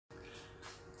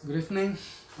Good evening,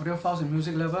 audiophiles and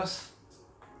music lovers.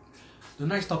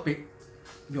 Tonight's topic,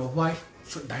 your wife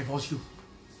should divorce you.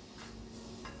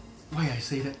 Why I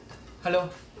say that? Hello,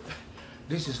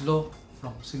 this is Lo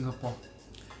from Singapore.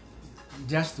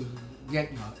 Just to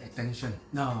get your attention.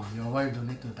 No, your wife don't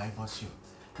need to divorce you.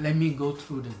 Let me go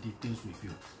through the details with you.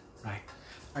 Right?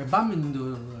 I bumped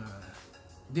into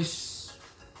this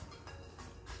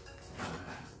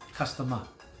customer.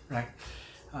 Right?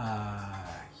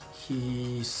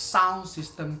 His sound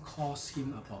system cost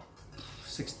him about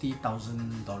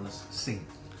 $60,000 Sing,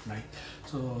 right?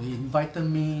 So he invited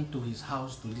me to his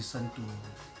house to listen to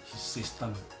his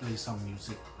system, play some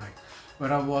music, right?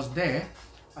 When I was there,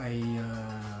 I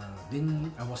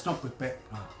was not prepared.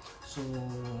 So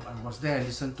I was there, I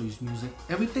listened to his music.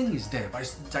 Everything is there, but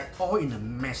it's like all in a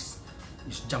mess.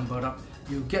 It's jumbled up.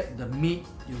 You get the mid,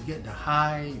 you get the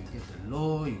high, you get the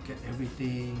low, you get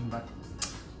everything, but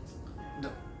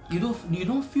you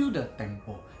don't feel the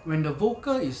tempo. When the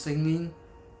vocal is singing,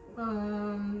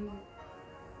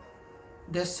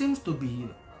 there seems to be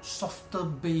softer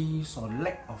bass or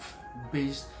lack of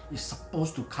bass is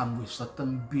supposed to come with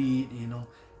certain beat, you know.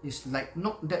 It's like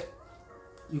not that,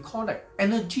 you call that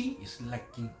energy is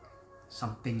lacking,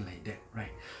 something like that,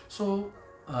 right? So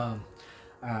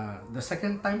the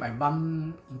second time I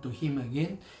bumped into him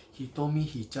again, he told me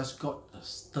he just got a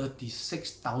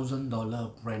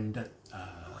 $36,000 branded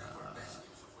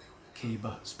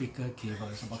cable, speaker cable.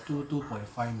 It's about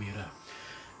 2.5 meter.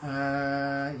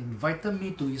 Invited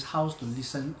me to his house to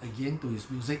listen again to his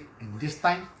music, and this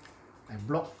time I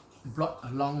brought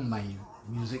along my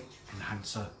music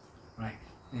enhancer, right?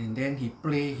 And then he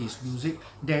played his music.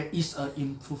 There is an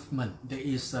improvement. There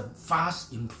is a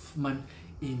vast improvement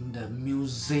in the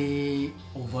music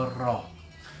overall.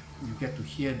 You get to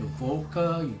hear the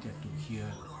vocal, you get to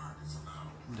hear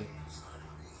the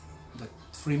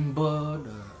timbre,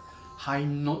 the high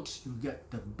notes, you get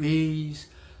the bass.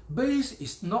 Bass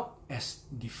is not as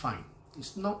defined,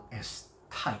 it's not as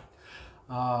tight,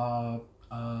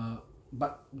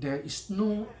 but there is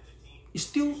no, it's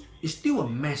still a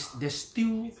mess. There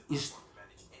still is,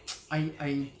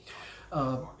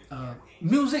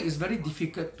 music is very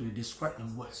difficult to describe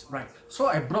in words, right? So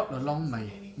I brought along my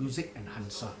music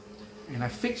enhancer, and I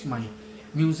fixed my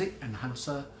music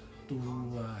enhancer to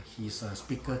his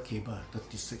speaker cable,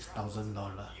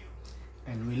 $36,000,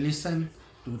 and we listened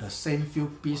to the same few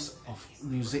pieces of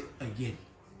music again,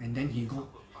 and then he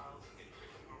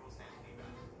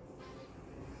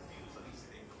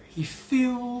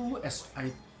feel, as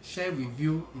I shared with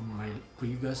you in my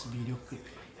previous video clip,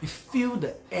 he feel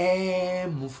the air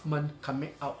movement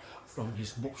coming out from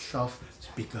his bookshelf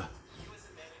speaker.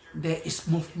 There is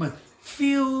movement.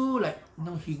 Feel like,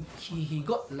 no, he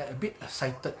got like a bit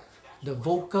excited. The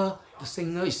vocal, the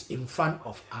singer is in front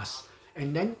of us,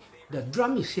 and then the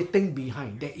drum is hitting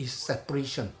behind. There is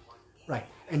separation, right?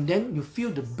 And then you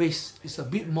feel the bass is a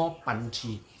bit more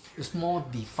punchy. It's more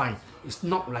defined. It's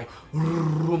not like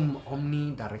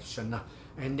omnidirectional.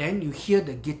 And then you hear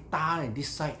the guitar on this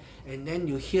side, and then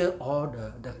you hear all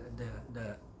the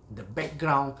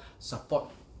background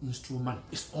support instrument.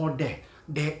 It's all there.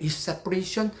 There is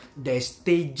separation. There is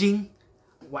staging.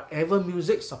 Whatever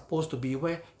music supposed to be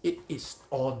where, it is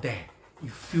all there. You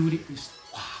feel it is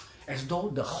wow, as though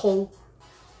the whole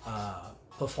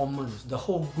performance, the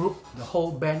whole group, the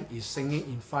whole band is singing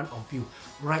in front of you,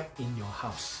 right in your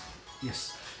house.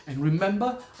 Yes, and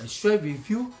remember, I shared with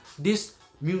you this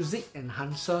music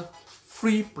enhancer,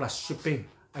 free plus shipping.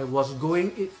 I was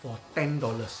going it for $10.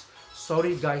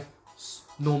 Sorry guys,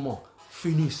 no more,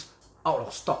 finished, out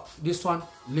of stock. This one,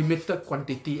 limited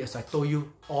quantity, as I told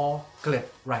you, all clear,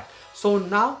 right? So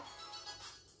now,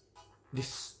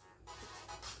 this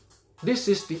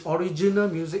is the original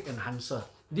music enhancer.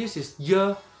 This is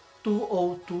year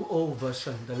 2020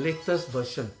 version, the latest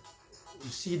version. You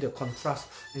see the contrast,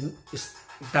 and it's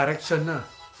directional,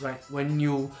 right? When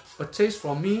you purchase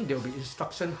from me, there will be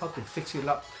instruction how to fix it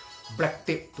up, black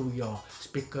tape to your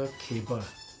speaker cable.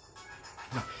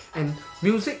 And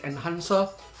music enhancer,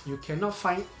 you cannot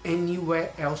find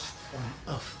anywhere else on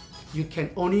earth. You can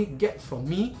only get from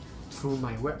me through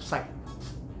my website.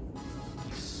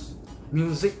 Yes,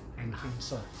 music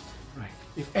enhancer, right?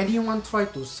 If anyone try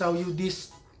to sell you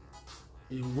this,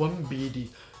 it won't be the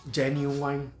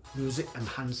genuine music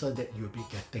enhancer that you'll be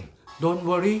getting. Don't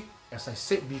worry, as I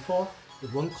said before,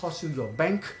 it won't cost you your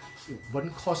bank, it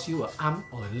won't cost you an arm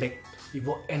or a leg. It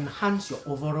will enhance your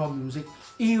overall music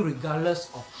irregardless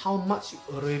of how much you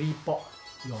already bought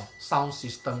your sound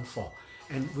system for.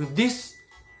 And with this,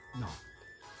 no,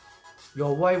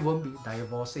 your wife won't be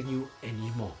divorcing you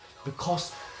anymore,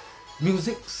 because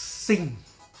music sing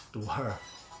to her,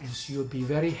 and she will be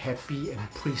very happy and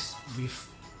pleased with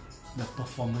the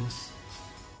performance.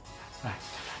 Right.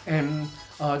 And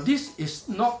this is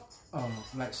not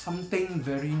like something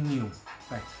very new.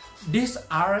 Right. This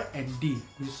R&D,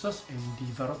 research and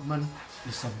development,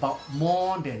 is about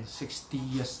more than 60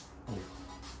 years old.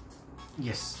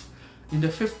 Yes. In the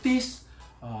 50s,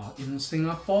 in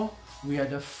Singapore, we are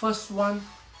the first one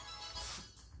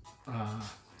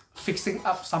fixing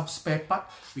up some spare part.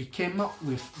 We came up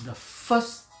with the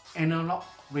first analog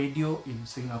radio in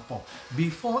Singapore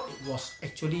before it was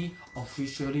actually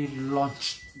officially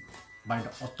launched by the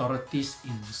authorities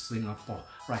in Singapore,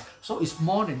 right? So it's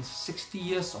more than 60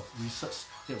 years of research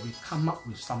that we come up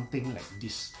with something like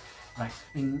this, right?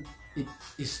 And it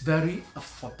is very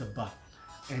affordable.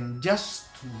 And just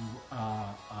to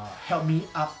help me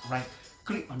up, right,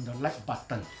 click on the like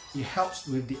button. It helps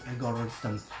with the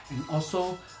algorithm. And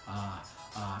also,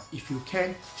 if you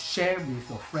can, share with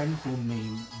your friend who may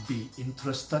be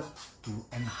interested to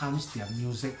enhance their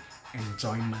music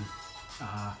enjoyment.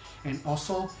 And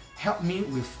also help me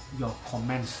with your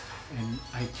comments, and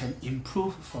I can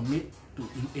improve from it to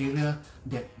in area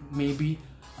that maybe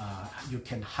you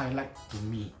can highlight to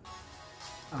me.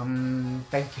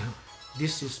 Thank you.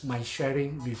 This is my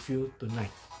sharing with you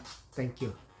tonight. Thank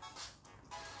you.